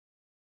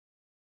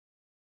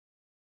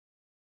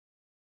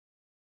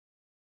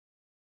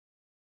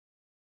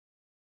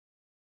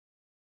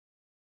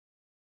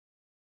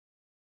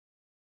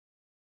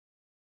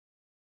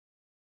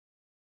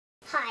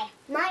Hi,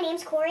 my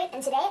name's Corey,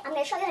 and today I'm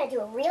going to show you how to do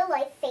a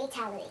real-life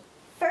fatality.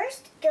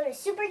 First, go to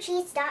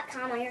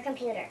supercheats.com on your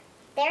computer.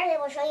 There they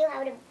will show you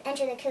how to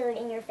enter the code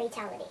in your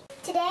fatality.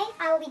 Today,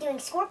 I will be doing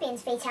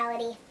Scorpion's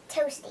fatality,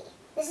 Toasty.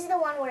 This is the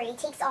one where he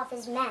takes off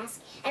his mask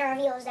and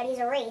reveals that he's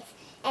a wraith,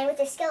 and with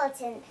the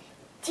skeleton,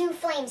 2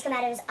 flames come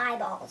out of his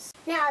eyeballs.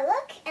 Now I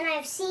look, and I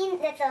have seen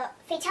that the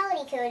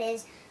fatality code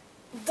is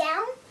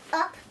down,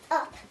 up,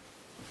 up,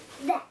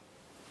 that.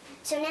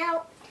 So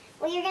now,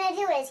 what you're going to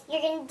do is,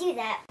 you're going to do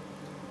that.